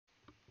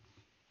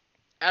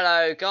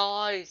Hello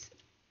guys,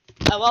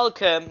 and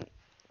welcome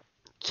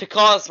to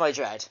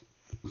Cosmodread.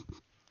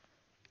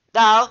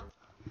 Now,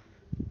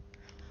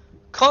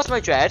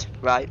 Cosmodread,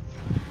 right,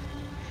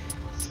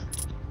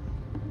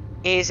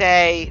 is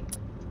a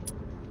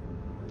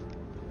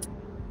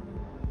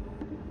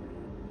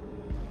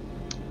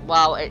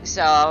it's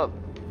a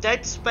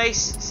Dead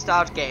Space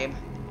style game,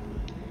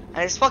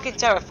 and it's fucking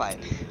terrifying.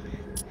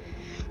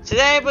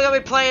 Today we're gonna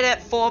be playing it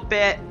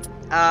 4-bit.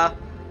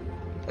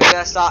 We're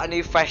gonna start a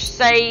new fresh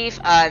save,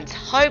 and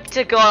hope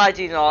to God I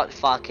do not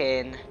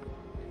fucking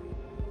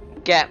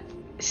get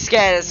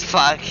scared as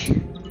fuck. So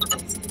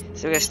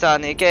we're gonna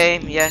start a new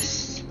game.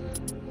 Yes.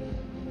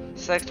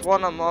 Select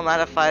one or more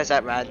modifiers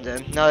at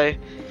random. No.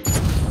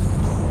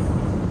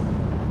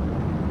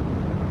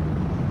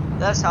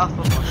 That's half of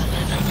one.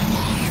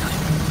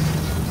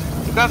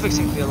 The graphics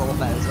can feel a little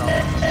better as well.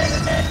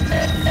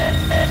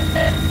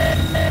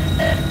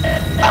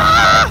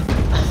 Ah!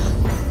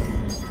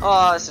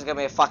 Oh, this is gonna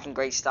be a fucking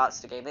great start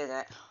to the game, isn't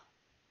it?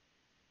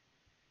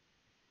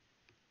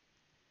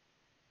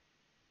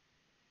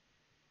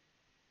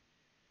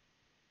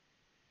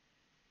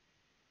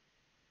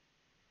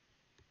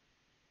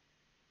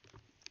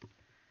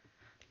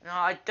 No,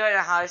 I don't know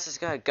how this is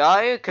gonna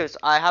go, because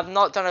I have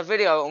not done a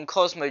video on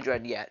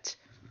Cosmodread yet.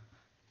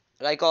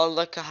 And I gotta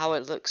look at how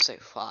it looks so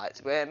far.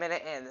 We're a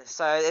minute in,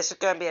 so this is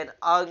gonna be an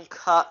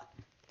uncut,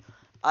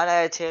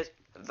 unedited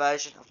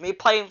version of me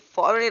playing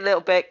for only a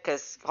little bit,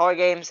 because horror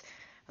games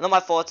are not my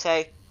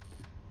forte.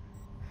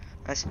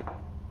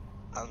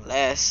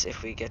 Unless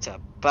if we get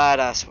a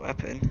badass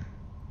weapon.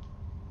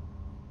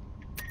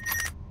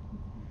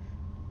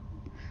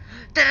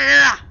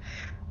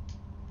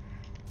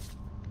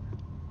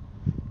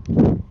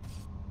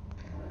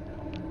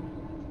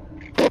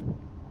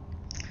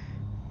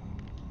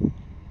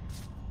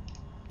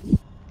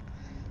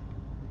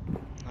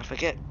 I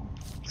forget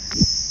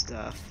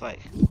stuff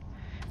like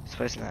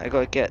suppose now I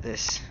gotta get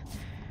this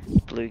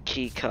blue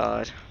key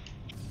card.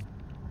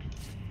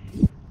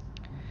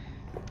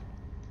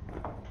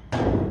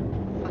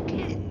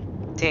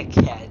 Fucking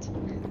dickhead.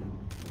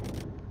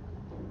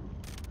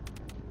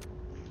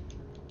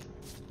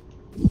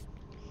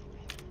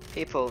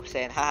 People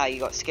saying, haha, you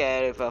got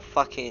scared of a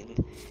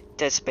fucking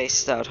Dead Space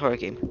style horror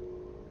game.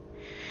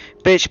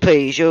 Bitch,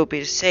 please, you'll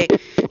be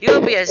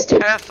as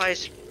terrified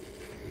as...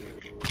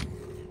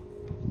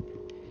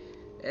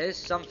 There's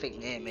something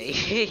near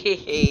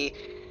me.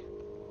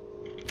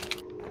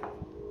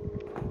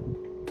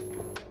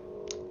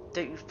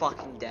 Don't you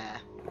fucking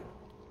dare.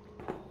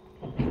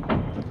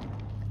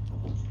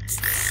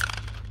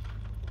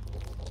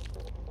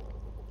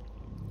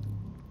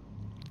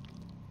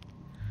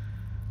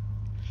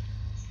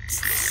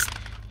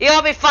 You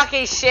gotta be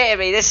fucking shitting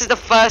me. This is the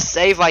first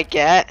save I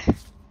get.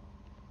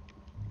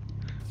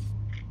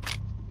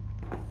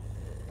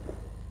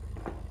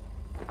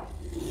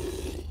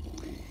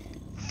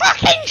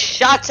 Fucking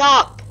shut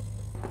up!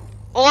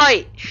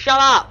 Oi! Shut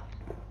up!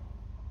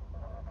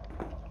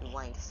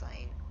 What are you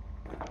saying?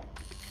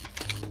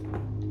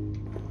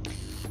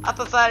 I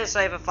prefer to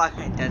save a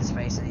fucking Dead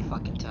Space any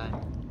fucking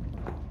time.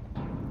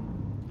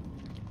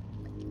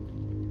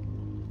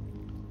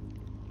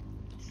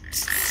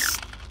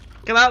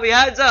 Come out with your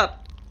hands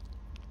up!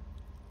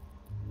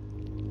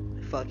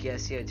 Fuck yeah,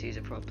 CO2 is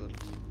a problem.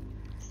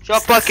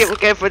 Shot bucket, we're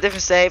going for a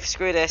different save.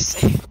 Screw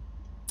this.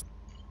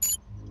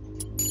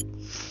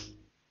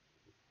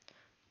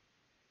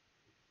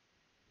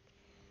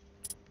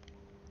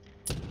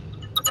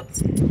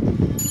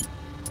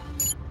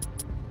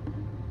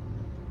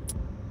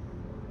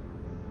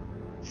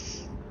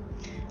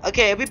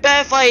 Okay, it'd be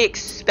better if I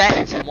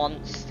expect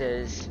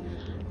monsters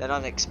than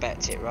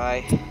unexpect it,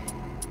 right?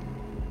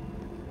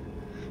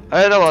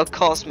 I don't know what a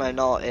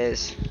Cosmonaut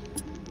is.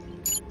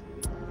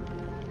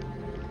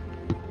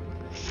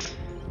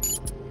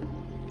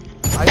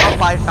 I got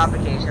my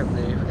fabrication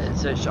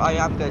blueprints, which I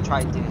am going to try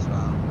and do as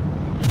well.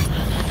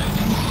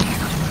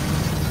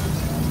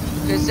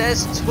 Because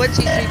there's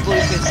 23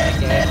 blueprints in the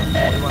game and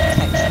 41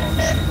 text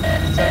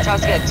logs. So I'm trying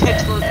to get a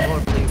text log or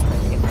a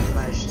blueprint if I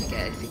manage to get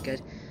anything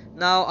good.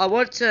 Now, I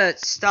want to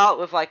start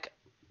with like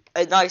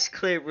a nice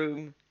clear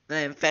room,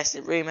 an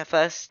infested room at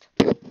first.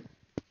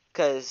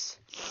 Because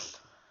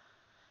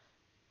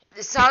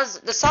the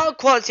sound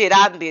quality and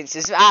ambience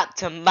is at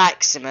to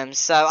maximum,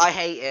 so I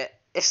hate it.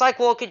 It's like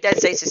Walking Dead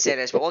States of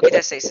Sinners, but Walking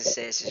Dead States of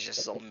Sinners is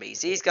just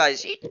zombies. These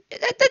guys,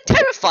 they're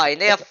terrifying.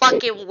 They are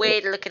fucking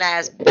weird looking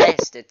ass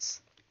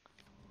bastards.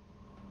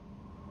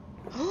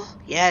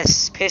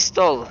 Yes,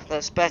 pistol.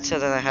 That's better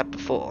than I had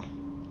before.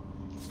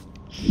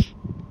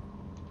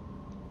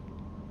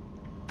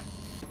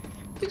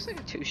 Looks like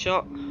a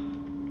 2-shot.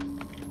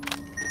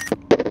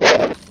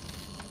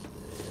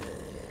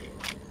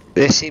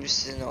 This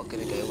seems not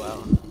gonna go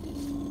well.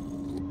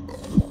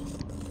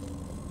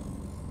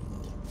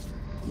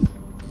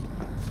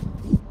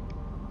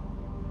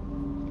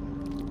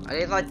 I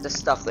need like the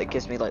stuff that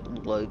gives me like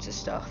loads of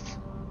stuff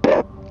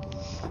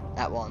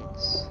at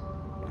once.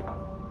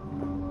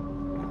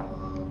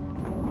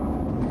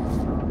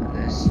 And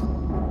this.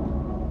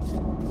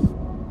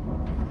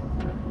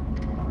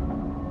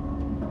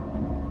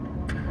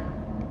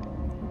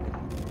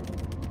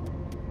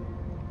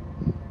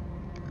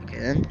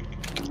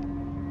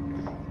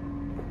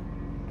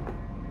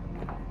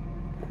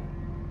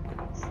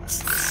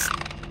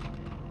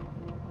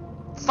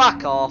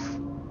 Fuck off.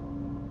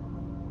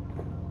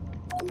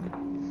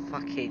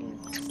 Fucking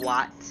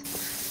twat.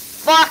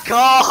 Fuck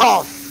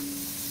off!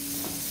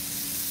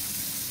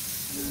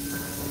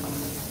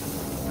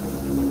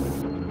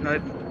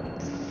 Nope.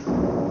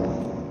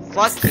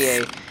 Fuck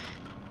you.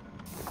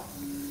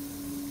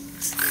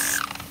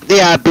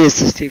 Yeah,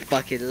 this is too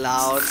fucking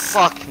loud.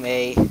 Fuck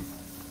me.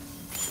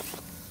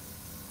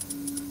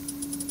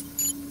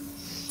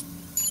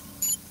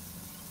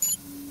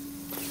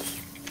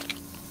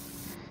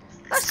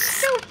 That's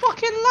still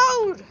fucking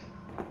loud.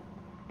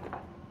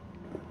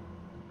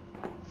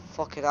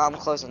 Fucking hell, I'm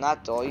closing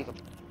that door. You can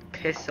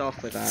piss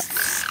off with that.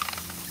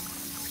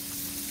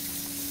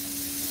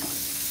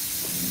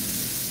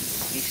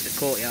 Use the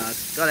courtyard.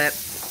 Got it.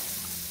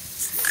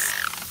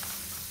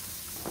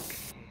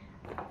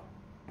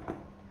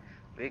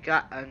 We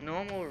got a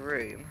normal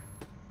room.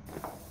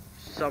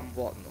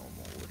 Somewhat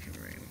normal looking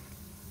room.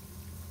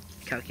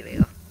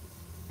 Calculator.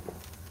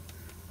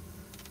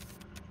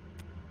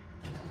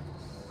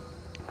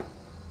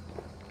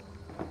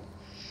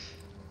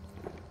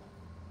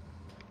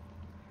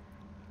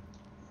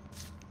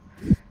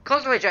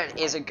 Cosmodread VR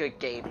is a good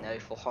game though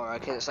for horror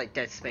because it's like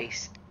Dead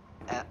Space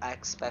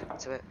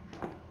aspect to it.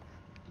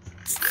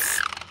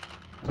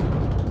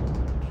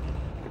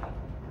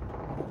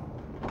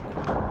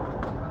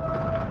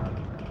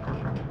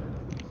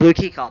 Blue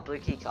keycard,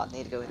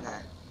 need to go in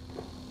there.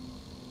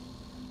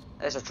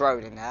 There's a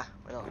drone in there,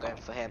 we're not going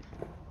for him.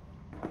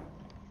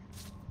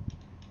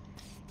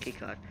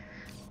 Keycard.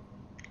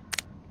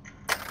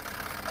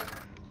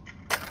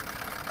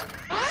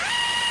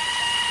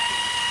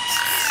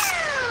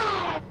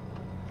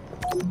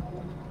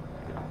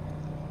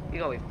 You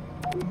go in.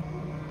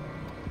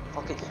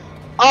 Fucking.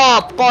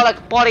 Oh,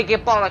 bollock, body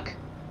get bollock.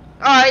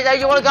 Alright, there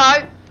you wanna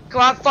go?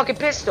 Come on, fucking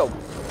pistol.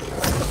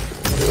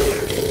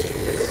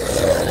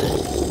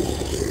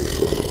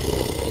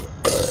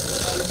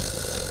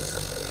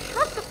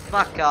 Shut the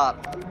fuck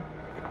up.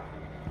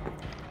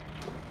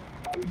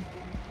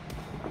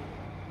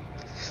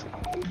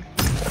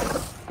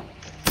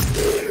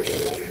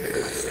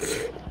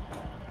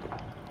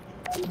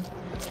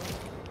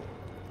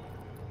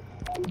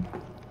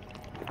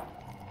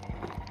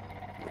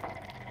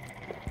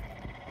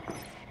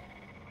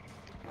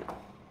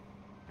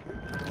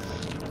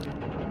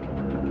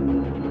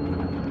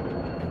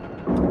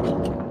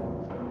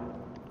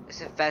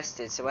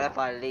 Infested, so whenever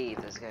I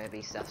leave there's gonna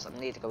be stuff, so I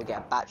need to go get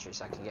a battery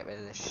so I can get rid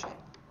of this shit.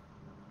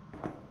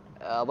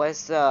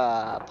 Where's the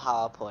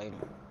PowerPoint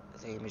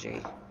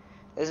thingamajig?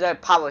 There's no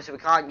power, so we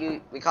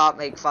can't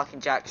make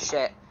fucking jack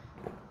shit.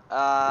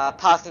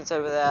 Parking's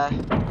over there.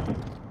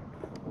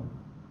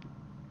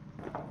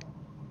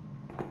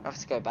 I have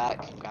to go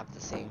back and grab the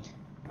thing.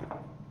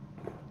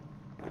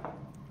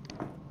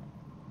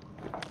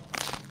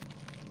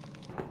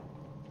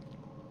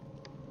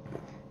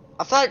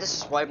 I feel like this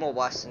is way more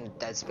worse than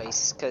Dead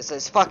Space, because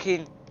it's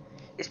fucking...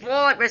 It's more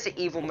like Resident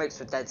Evil mixed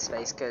with Dead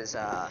Space, because,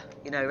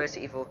 you know,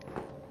 Resident Evil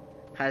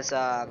has,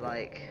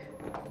 like...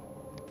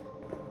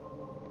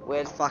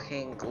 weird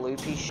fucking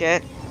loopy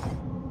shit.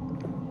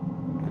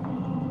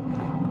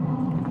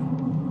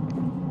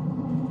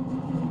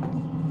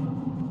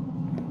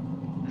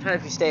 I don't know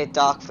if you stay in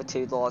dark for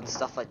too long and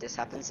stuff like this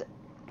happens.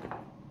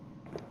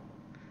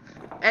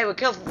 Hey, we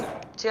killed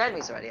 2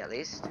 enemies already, at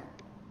least.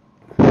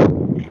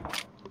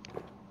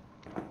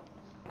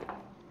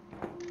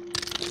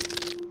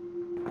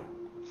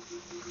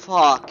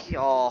 Fuck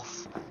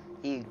off,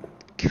 you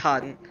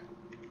cunt.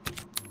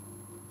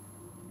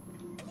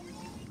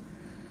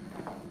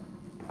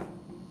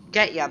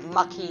 Get ya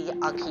mucky,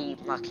 ucky,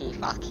 mucky,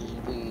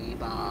 fucky, boo,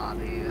 ba,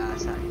 boo,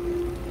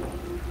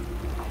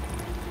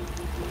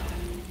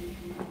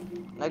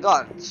 Now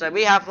gone. So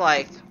we have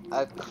like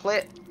a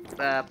clip,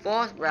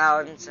 4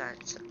 rounds, and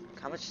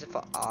how much is it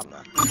for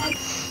armor?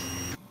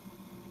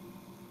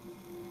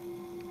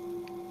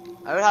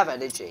 I don't have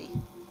energy.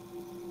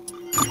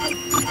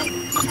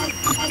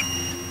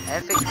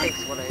 Everything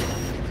takes 1 over.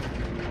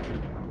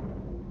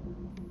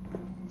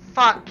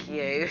 Fuck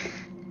you.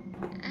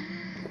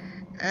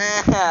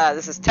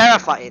 This is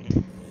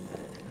terrifying.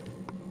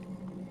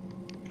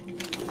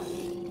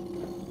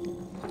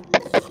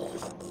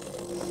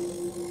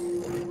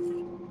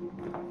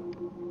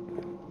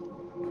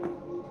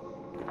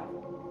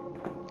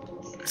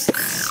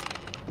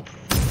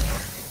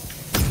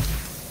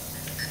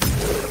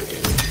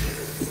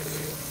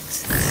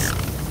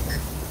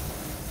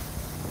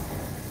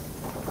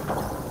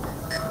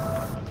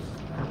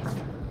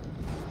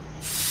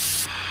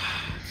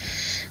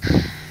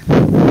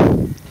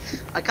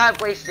 I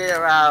can't waste it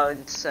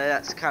around, so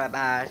that's kind of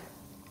bad.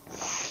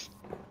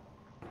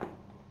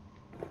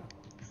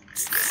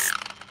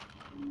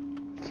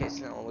 Okay,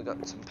 so now we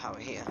got some power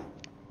here.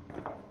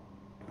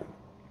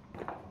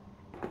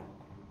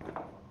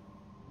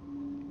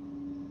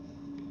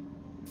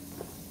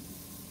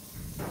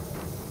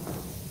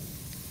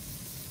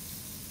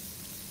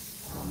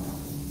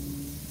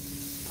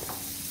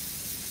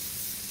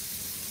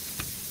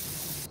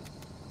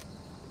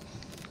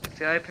 If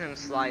you open them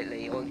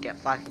slightly, you'll get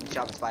fucking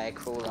jumped by a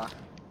crawler.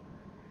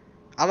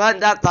 I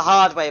learned that the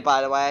hard way,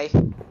 by the way.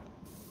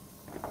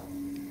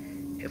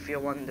 If you're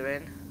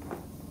wondering.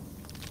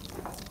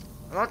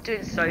 I'm not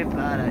doing so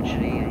bad,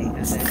 actually.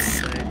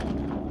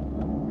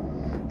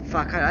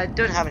 Fuck, I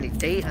don't have any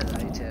data,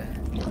 though, to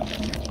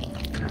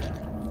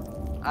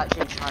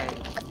actually try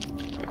and...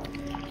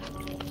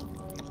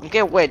 I'm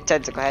getting weird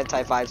tentacle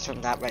hentai vibes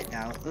from that right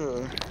now.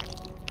 Ugh.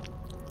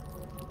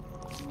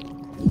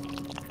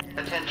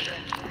 Attention.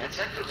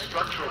 Detected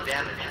structural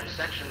damage in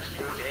sections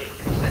 4A,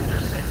 Sector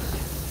 6,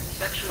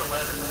 Section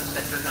 11,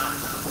 Sector 9,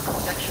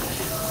 Section 2,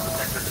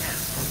 Sector 10.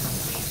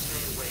 Please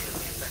stay away from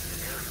the affected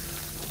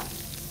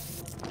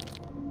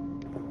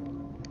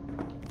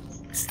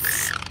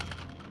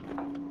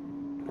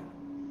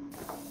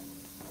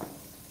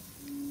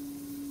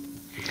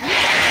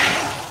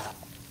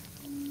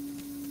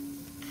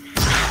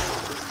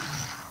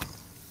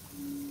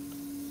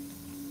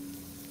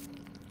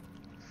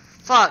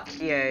Fuck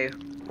you.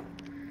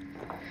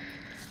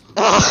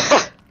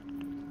 Oh.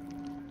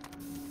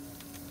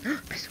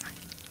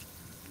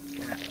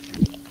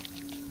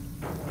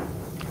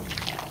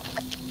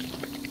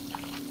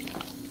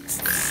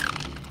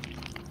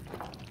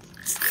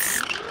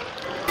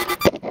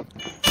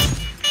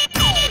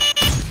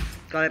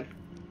 Got him.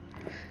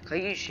 Can I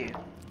use you?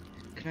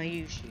 Can I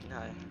use you?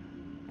 No.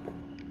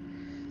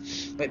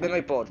 Wait,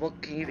 memory board.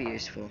 What can you be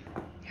used for?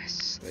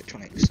 Yes,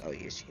 electronics. I'll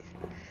use you.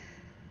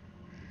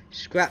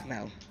 Scrap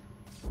metal.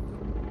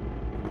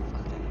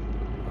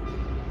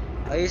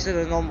 I use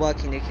the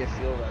non-working nuclear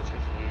fuel rods. We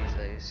can use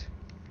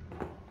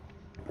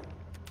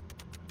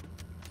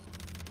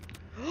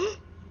those.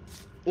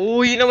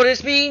 Oh, you know what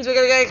this means? We're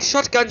gonna get a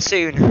shotgun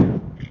soon.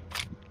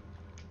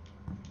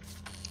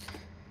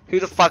 Who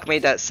the fuck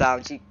made that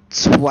sound? You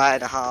twat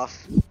and a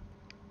half.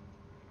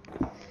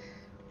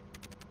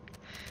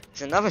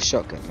 There's another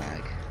shotgun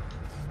mag.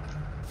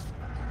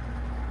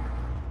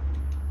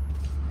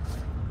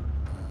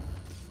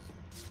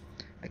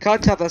 I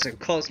can't tell if that's a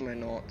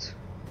cosmonaut.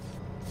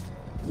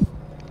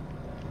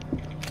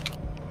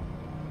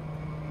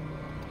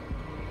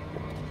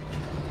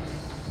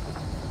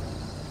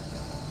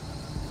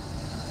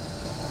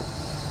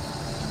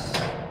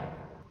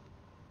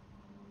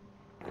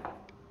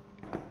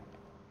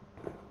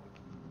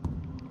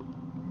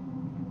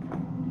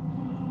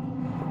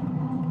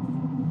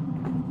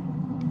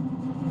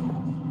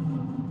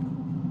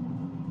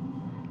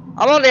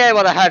 I'm only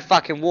able to heard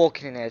fucking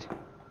walking in it.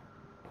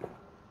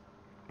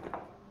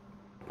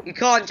 You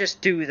can't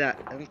just do that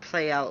and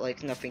play out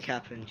like nothing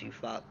happened, you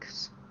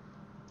fucks.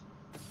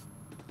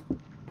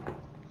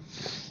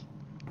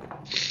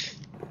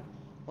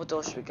 What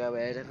door should we go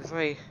in?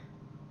 I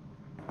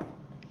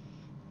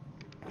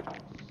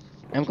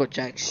haven't got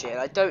jack shit.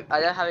 I don't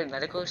have any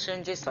medical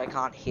syringes, so I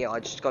can't heal. I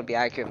just gotta be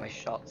accurate with my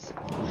shots.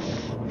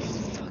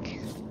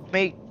 Fucking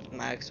me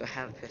mags will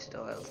have a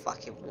pistol at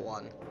fucking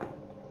 1.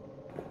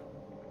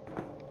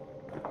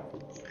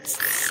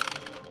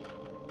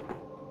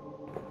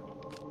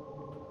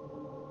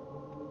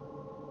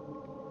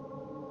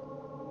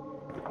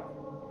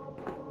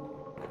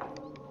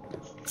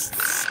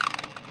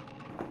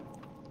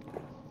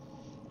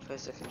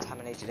 First, a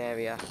contaminated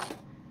area.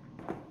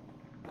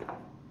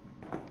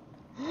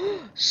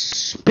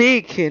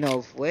 Speaking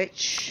of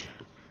which,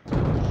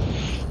 if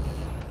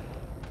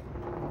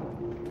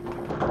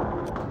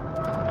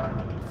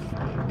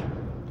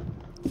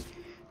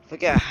I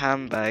get a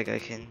handbag, I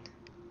can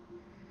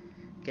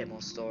get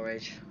more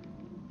storage,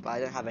 but I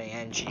don't have any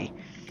energy.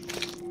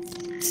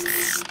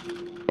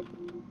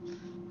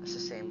 That's the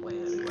same way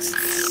that we went.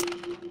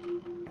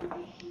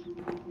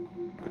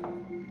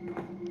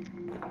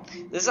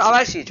 I'm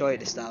actually enjoying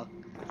this now.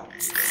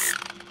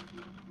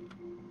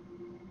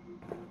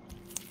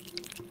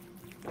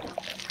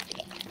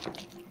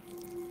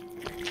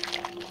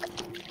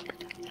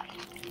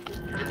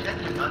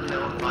 detecting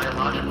unknown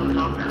biological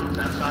compounds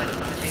outside of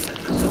containment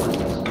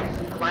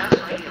facilities. Class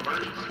A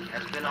emergency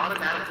has been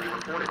automatically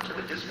reported to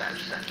the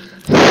dispatch center.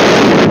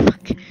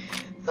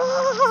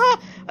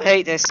 I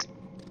hate this.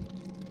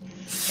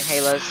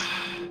 Inhalers.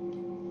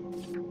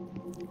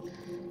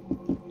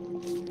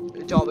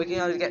 Job, we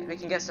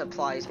can get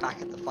supplies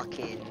back at the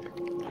fucking.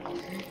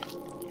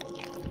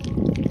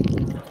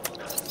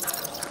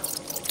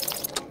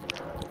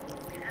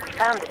 We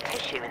found a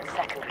tissue in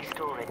secondary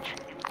storage.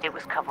 It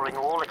was covering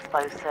all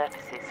exposed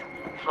surfaces,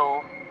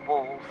 floor,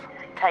 walls,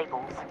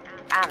 tables,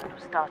 and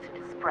was starting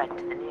to spread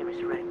to the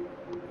nearest room.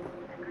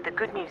 The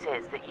good news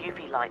is that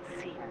UV light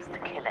seems to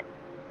kill it.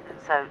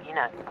 So, you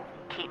know,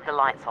 keep the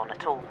lights on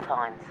at all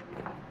times.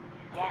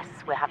 Yes,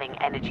 we're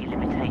having energy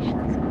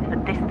limitations,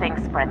 but this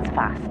thing spreads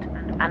fast.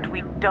 And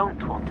we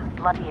don't want a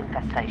bloody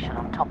infestation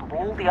on top of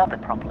all the other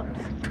problems.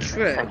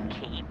 True. So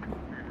keep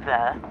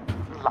the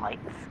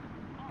lights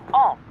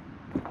on.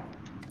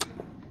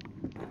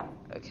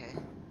 Okay.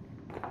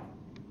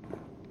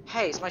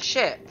 Hey, it's my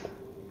ship.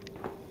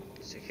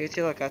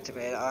 Security lock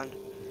activated on.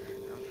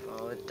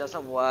 Oh, it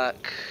doesn't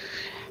work.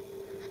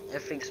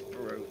 Everything's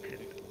broken.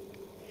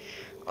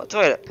 Oh,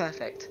 toilet,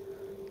 perfect.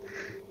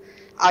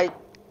 I'm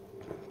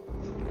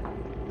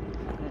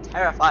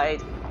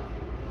terrified.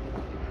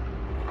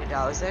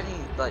 Yeah, is there any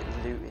like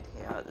loot in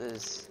here?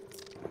 There's.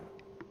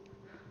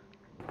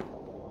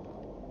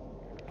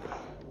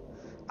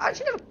 I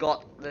actually never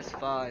got this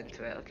far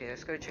into it. Okay,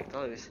 let's go check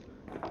those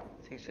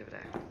things over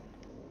there.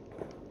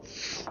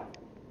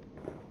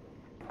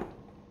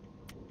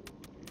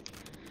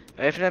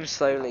 Open them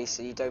slowly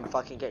so you don't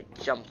fucking get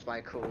jumped by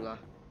a crawler.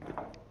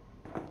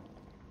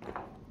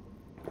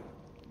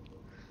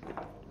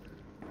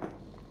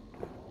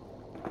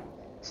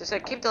 So it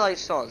said keep the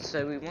lights on,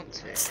 so we want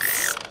to.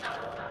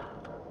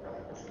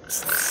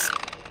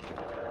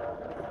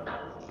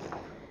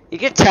 You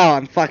can tell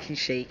I'm fucking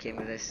shaking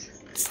with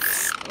this.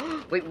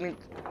 Wait, we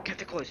get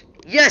the coins.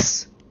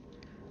 Yes!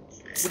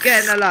 We're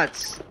getting the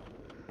lads.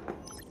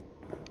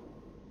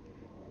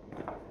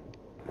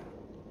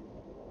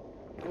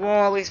 What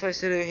are we supposed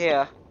to do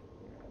here?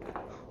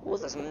 Oh,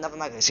 there's another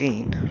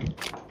magazine.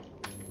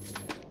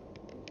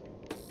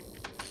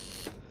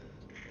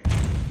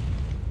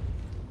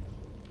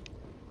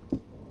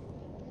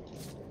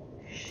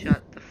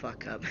 Shut the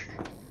fuck up.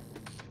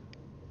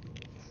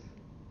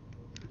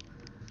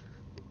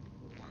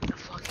 What the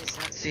fuck is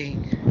that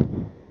thing?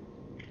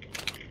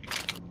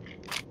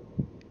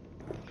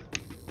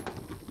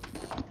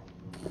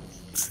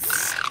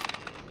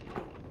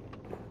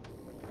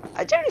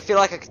 I generally feel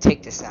like I could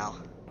take this now.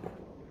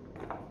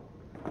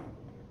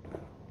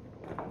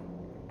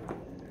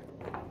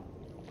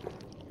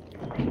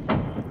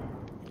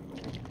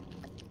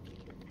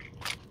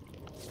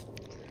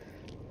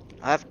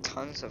 I have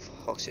tons of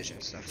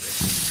oxygen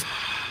stuff.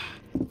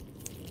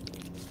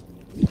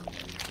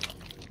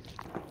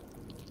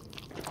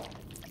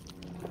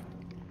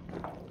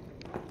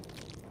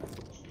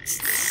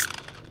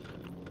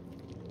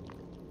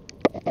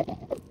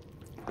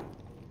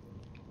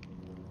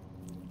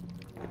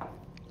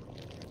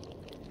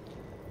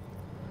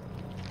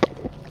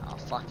 Oh,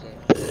 fuck it.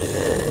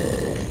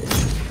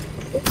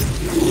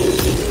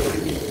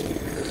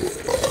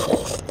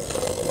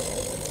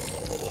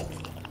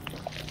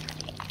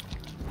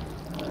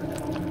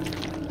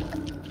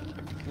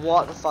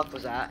 What the fuck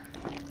was that?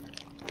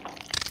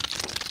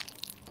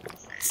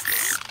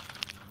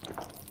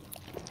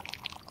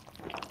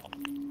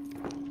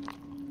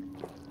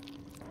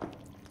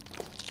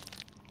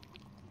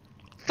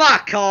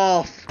 Fuck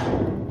off!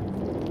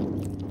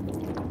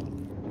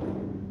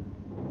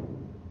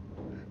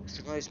 It's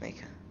a noise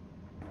maker.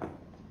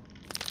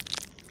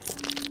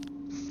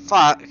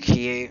 Fuck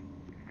you.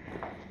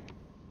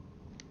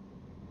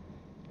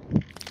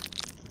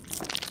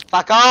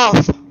 Fuck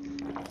off!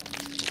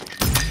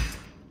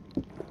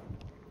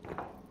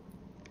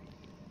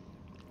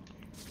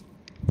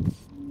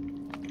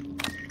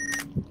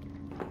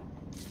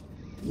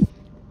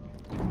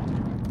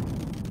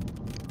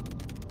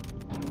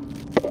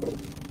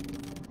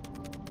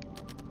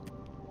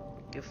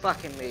 You're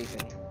fucking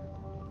moving.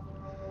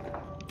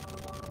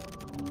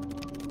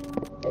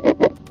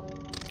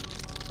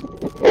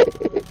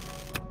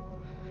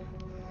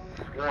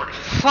 Warning.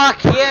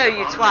 Fuck you,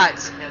 you twat!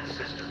 Defense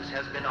systems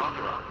has been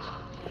authorized.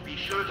 Be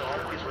sure to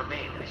always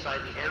remain inside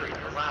the area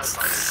allowed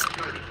by the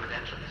security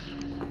credentials.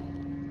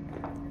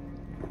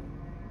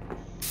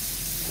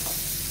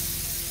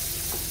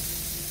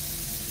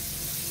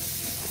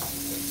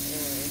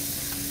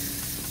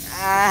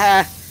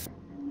 Ah,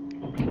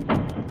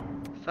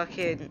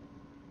 fucking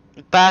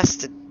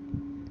bastard.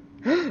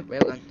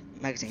 Railgun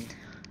magazine.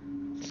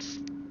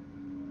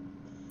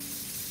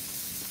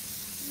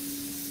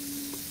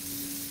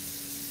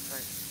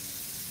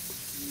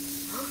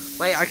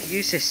 Wait, I can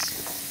use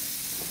this.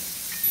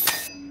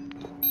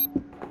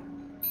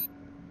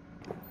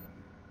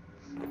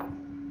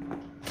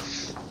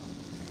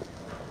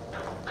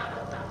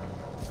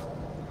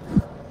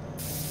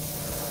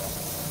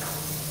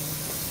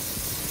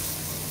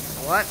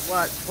 What?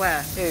 What?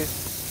 Where? Who?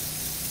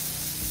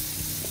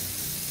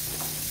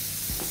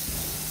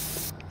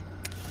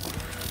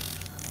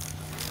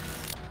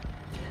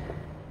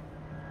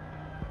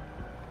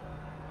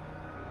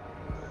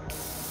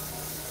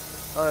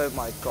 Oh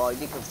my god,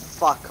 you can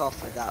fuck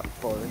off with that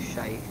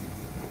bullshit.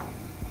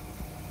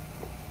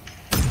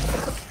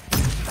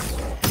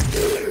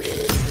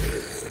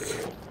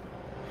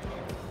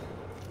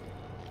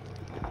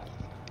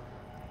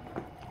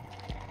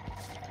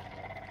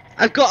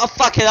 I've got a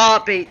fucking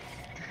heartbeat.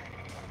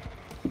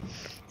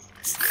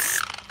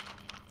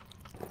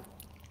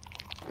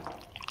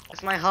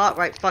 It's my heart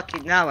right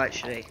fucking now,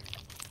 actually.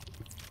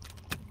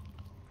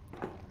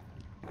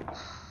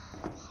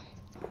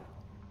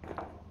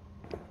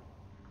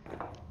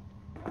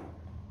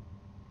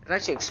 I've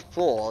actually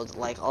explored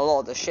like a lot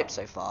of the ship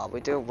so far. We're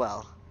doing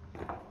well.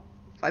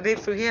 Have I been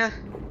through here?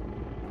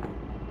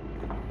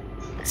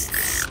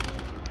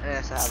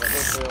 Yes, I have. I've been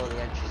through all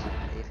the entries,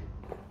 I believe.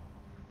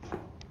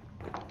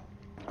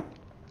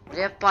 We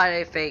didn't find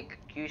anything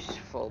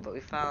useful, but we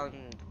found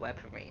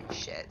weaponry and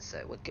shit,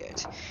 so we're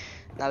good.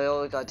 Now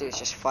all we gotta do is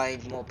just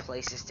find more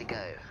places to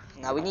go.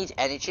 Now we need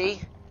energy,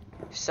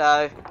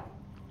 so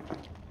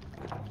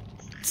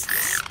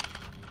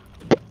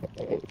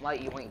might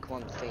you wink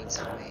one things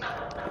for me.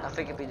 I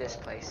think it'd be this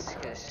place,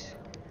 because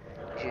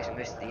using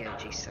most of the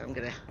energy, so I'm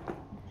gonna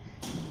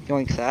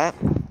yoink that.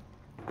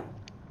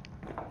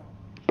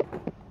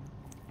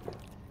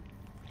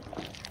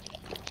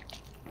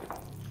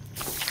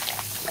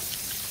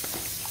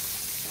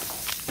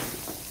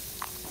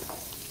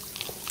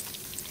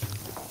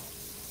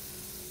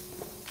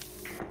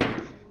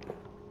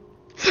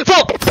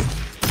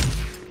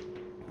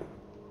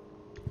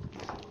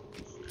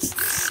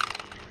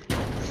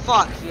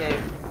 Fuck you.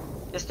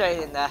 Just throw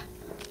it in there.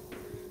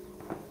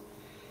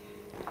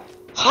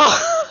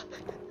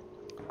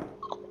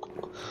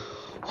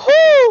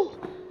 Whoo!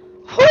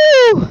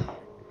 Whoo!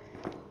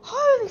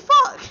 Holy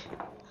fuck!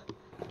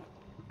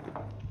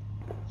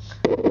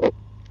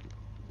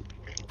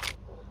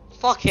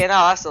 Fucking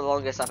hell, that's the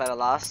longest I've ever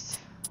lasted.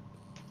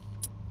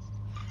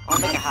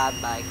 I'll make a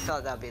handbag,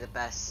 thought that'd be the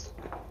best.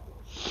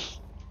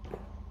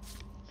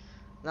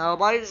 Now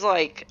mine's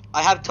like,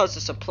 I have tons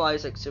of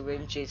supplies like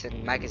syringes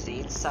and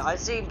magazines, so I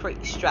seem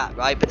pretty strapped,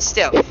 right? But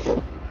still.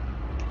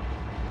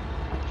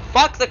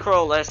 Fuck the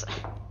crawlers.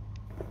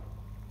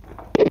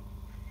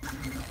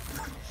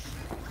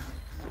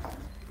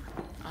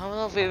 How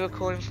long have we been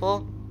recording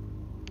for?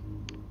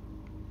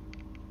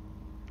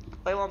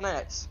 21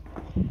 minutes.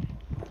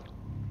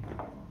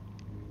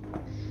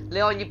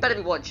 Leon, you better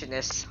be watching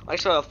this. I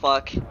swear to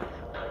fuck.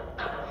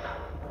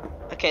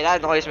 Okay, that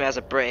annoys me as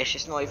a British,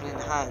 it's not even in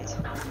the hand.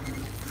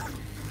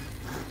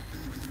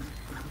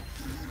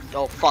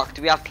 Oh fuck,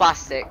 do we have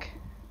plastic?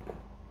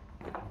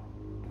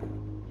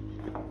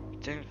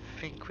 Don't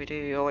think we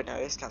do. Oh no,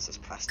 this counts as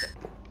plastic.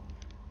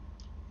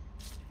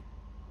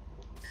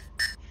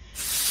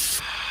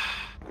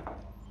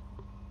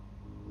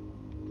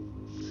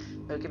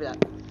 Oh, give me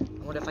that.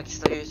 I wonder if I can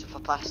still use it for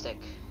plastic.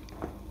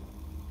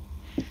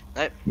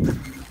 Nope.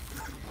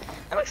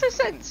 That makes no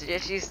sense. You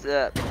just use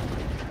the...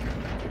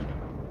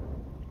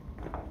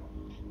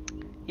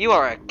 You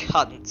are a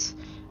cunt.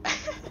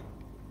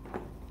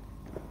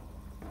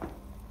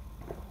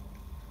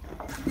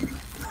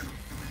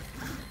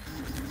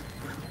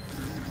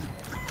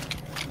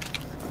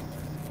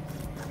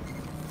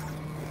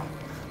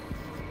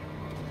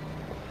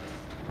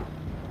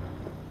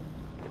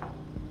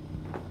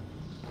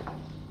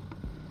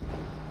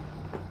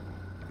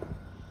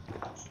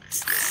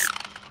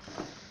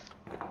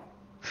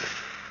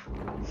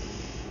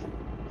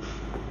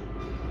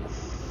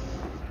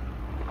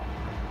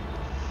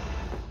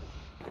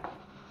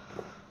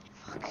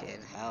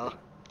 Hell.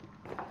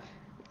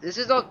 This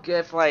is not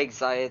good for my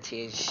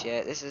anxiety and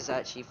shit. This is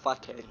actually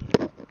fucking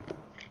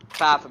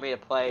bad for me to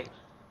play.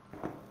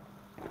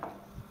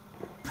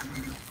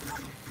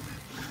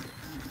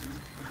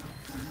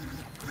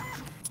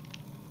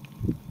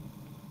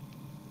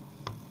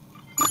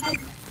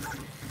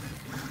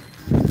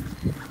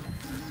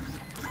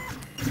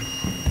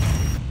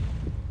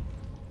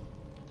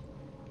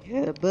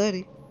 Yeah,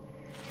 buddy.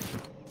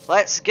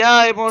 Let's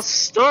go, more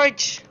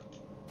storage.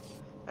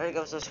 I think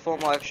there's 4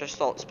 more extra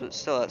slots, but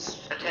still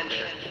it's...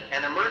 Attention,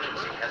 an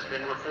emergency has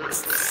been reported.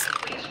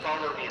 Please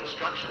follow the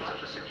instructions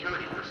of the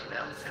security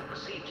personnel and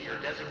proceed to your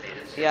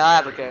designated system. Yeah, I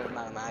have a good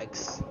amount of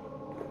mags.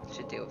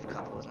 Should deal with a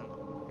couple of them.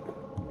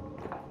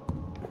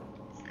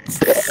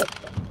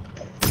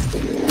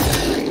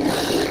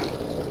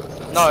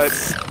 No.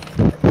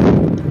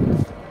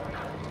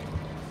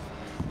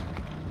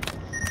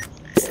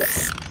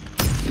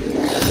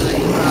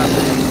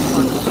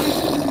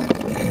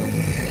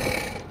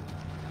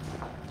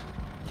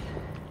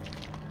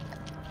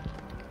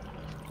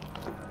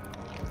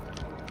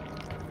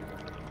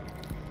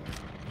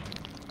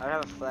 I don't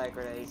have a flare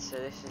grenade, so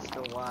this is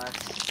the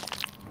worst.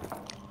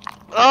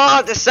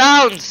 Oh, the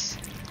sounds!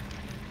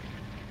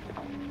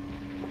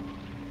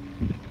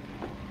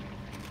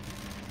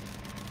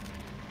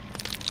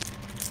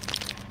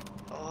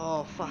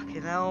 Oh,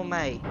 fucking hell,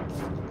 mate.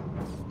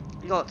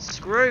 You got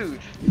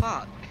screwed.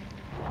 Fuck.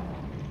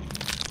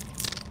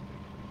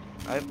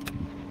 Nope.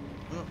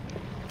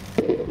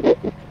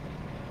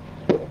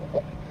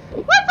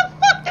 Where the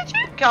fuck did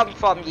you come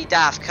from, you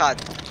daft cunt?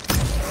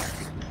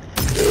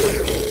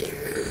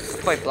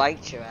 Point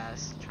blank your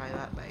ass. Try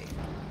that, mate.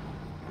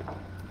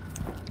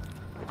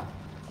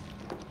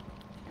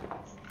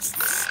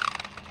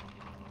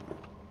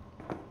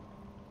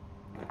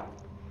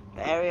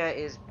 The area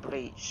is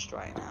bleached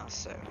right now,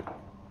 so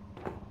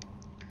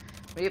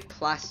we need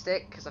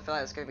plastic because I feel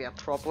like it's going to be a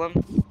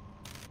problem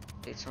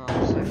later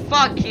on. So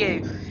fuck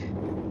you.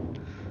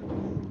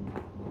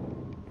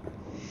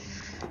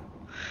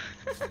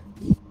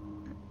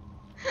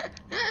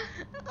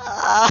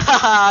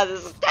 Ah,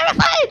 this is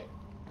terrifying.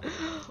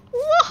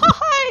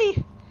 Why?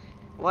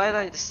 Why did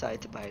I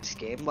decide to buy this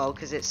game? Well,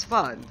 because it's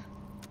fun.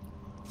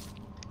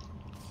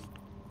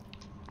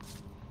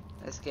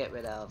 Let's get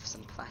rid of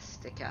some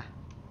plastica.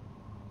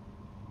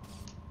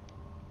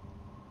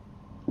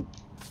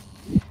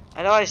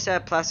 I know I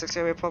said plastic's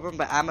gonna be a problem,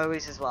 but ammo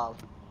is as well.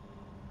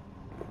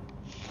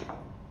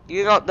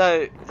 You not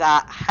know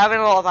that having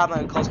a lot of ammo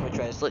in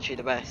Cosmodread is literally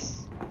the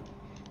best.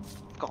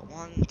 I've got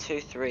 1, 2,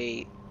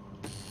 3,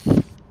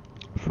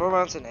 4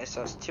 rounds in this,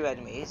 so that's 2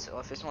 enemies, or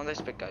if it's one of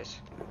those big guys.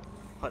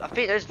 But I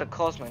think those are the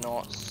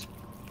cosmonauts.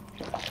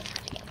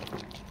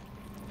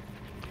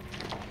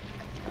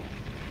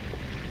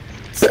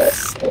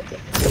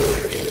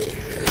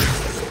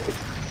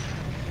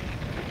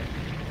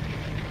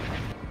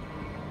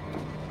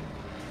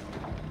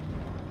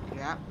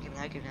 Give me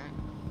that, give me that.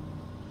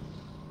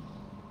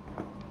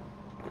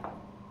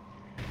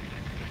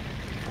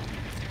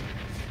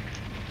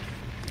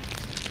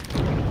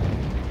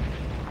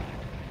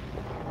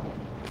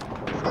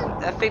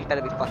 That thing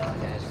better be fucking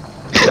dead.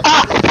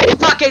 Ah!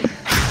 Fucking!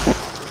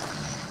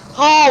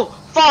 Oh!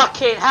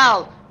 Fucking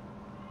hell!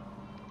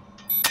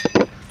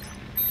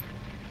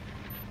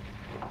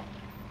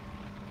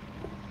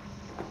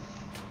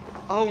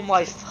 Oh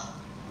my...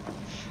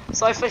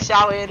 Sorry for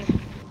shouting.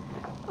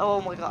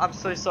 Oh my god, I'm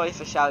so sorry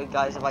for shouting,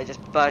 guys, if I just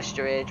burst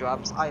your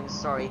eardrums. I'm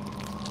sorry.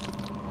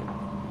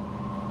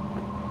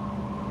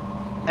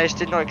 I just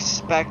did not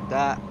expect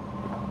that.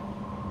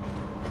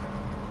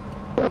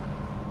 Oh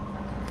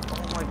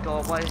my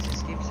god, why is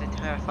this game so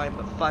terrifying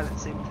but fun at the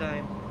same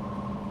time?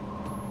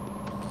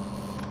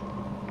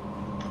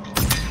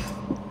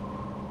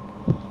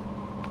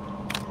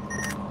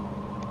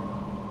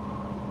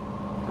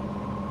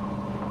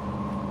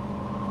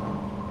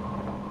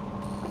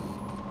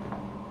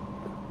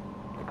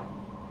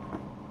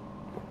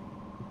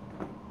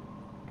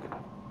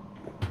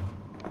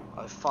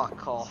 Oh,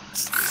 fuck off.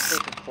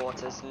 Sleeping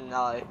quarters,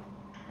 no.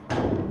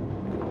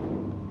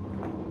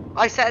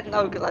 I said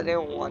no because I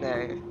didn't want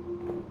to.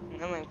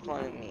 No make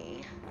fun of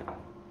me.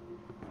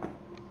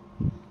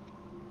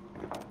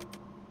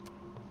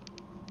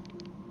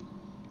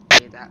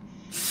 Need that.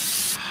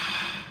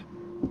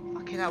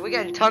 Fucking hell, we're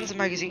getting tons of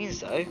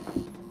magazines though.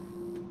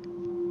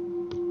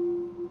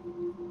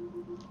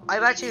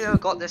 I've actually never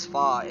got this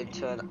far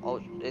into an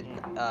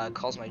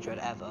Cosmodread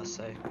ever,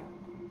 so.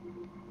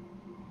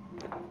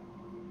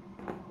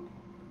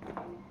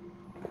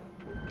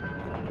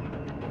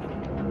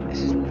 This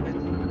is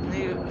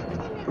new.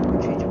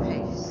 Change of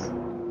pace.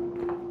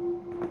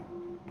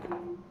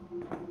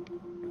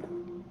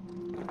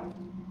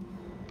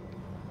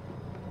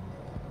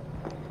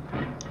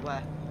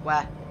 Where?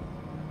 Where?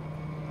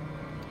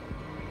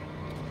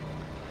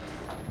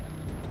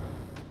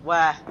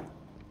 Where?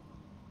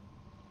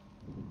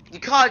 You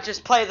can't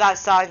just play that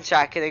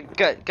soundtrack and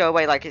then go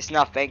away like it's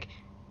nothing.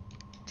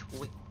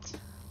 Twit.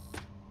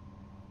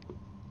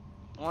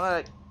 I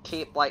wanna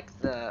keep like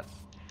the...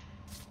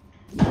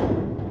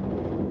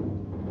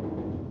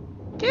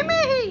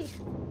 Gimme!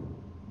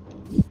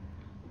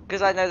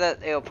 Because I know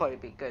that it'll probably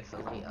be good for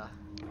later.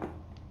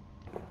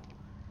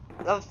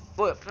 The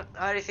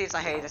only things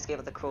I hate in this game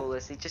are the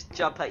crawlers. They just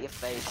jump at your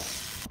face.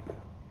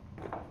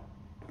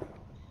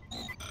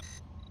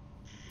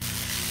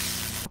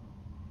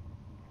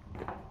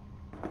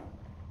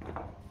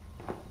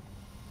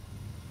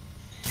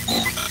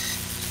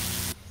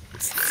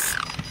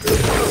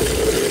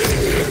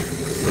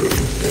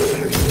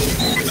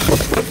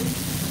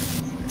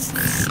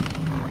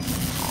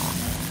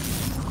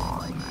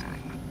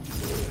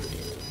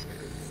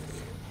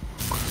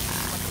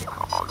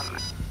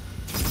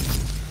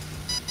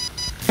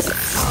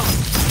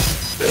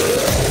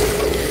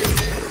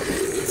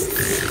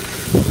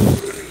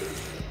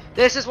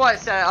 This is what it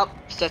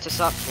set us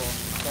up for.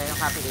 Okay, I'm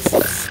happy to do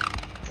this.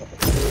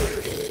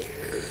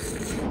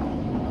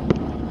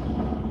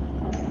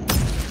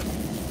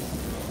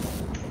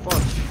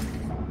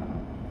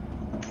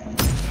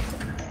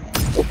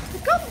 The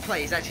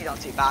gunplay is actually not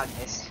too bad in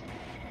this.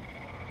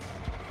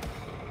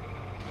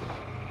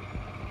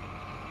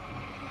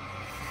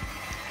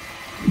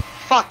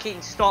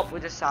 Fucking stop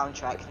with the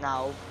soundtrack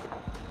now.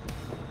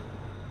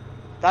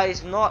 That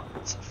is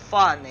not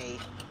funny.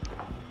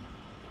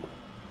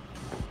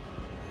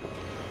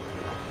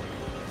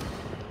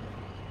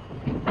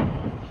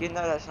 You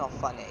know that's not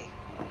funny.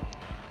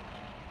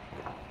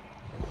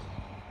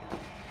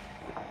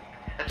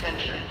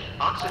 Attention.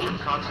 Oxygen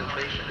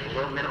concentration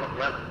below minimum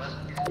levels.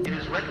 It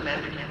is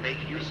recommended you make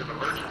use of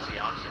emergency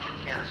oxygen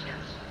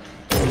canisters.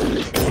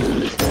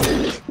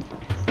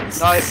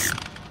 Nice.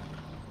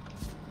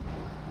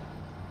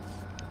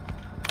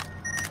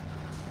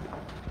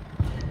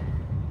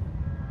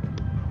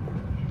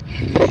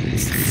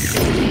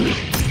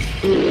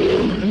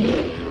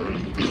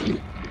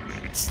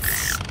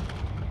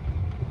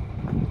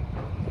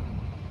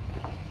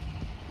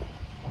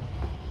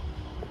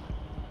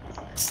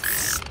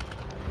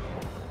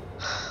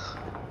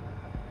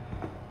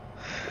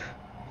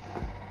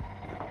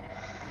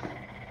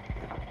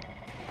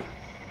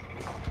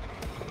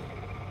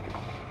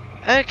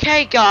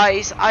 Okay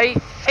guys, I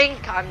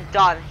think I'm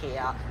done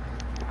here.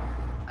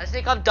 I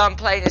think I'm done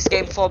playing this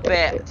game for a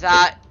bit.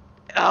 That,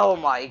 oh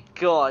my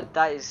god,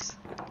 that is...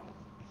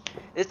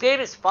 This game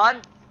is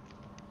fun,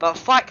 but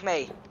fuck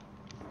me.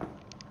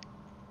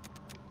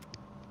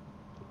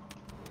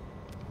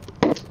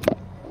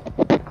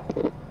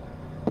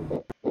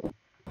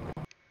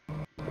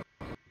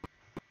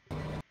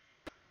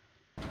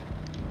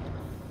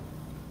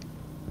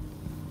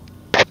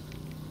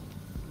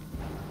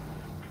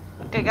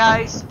 Okay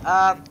guys,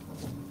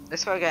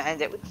 that's where we're gonna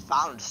end it. We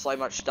found so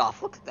much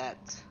stuff, look at that.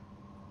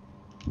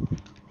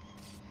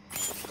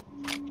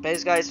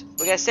 Anyways, guys,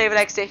 we're gonna save an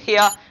exit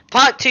here.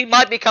 Part 2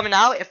 might be coming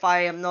out if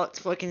I am not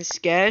fucking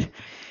scared.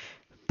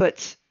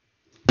 But,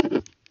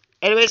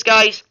 anyways,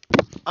 guys,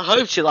 I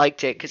hope you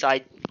liked it, because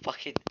that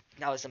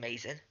was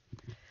amazing.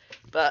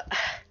 But,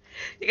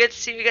 you get to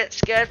see me get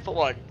scared for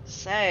once.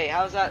 Say,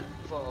 how's that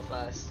for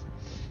first?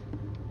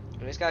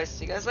 Anyways, guys,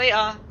 see you guys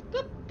later.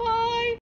 Goodbye.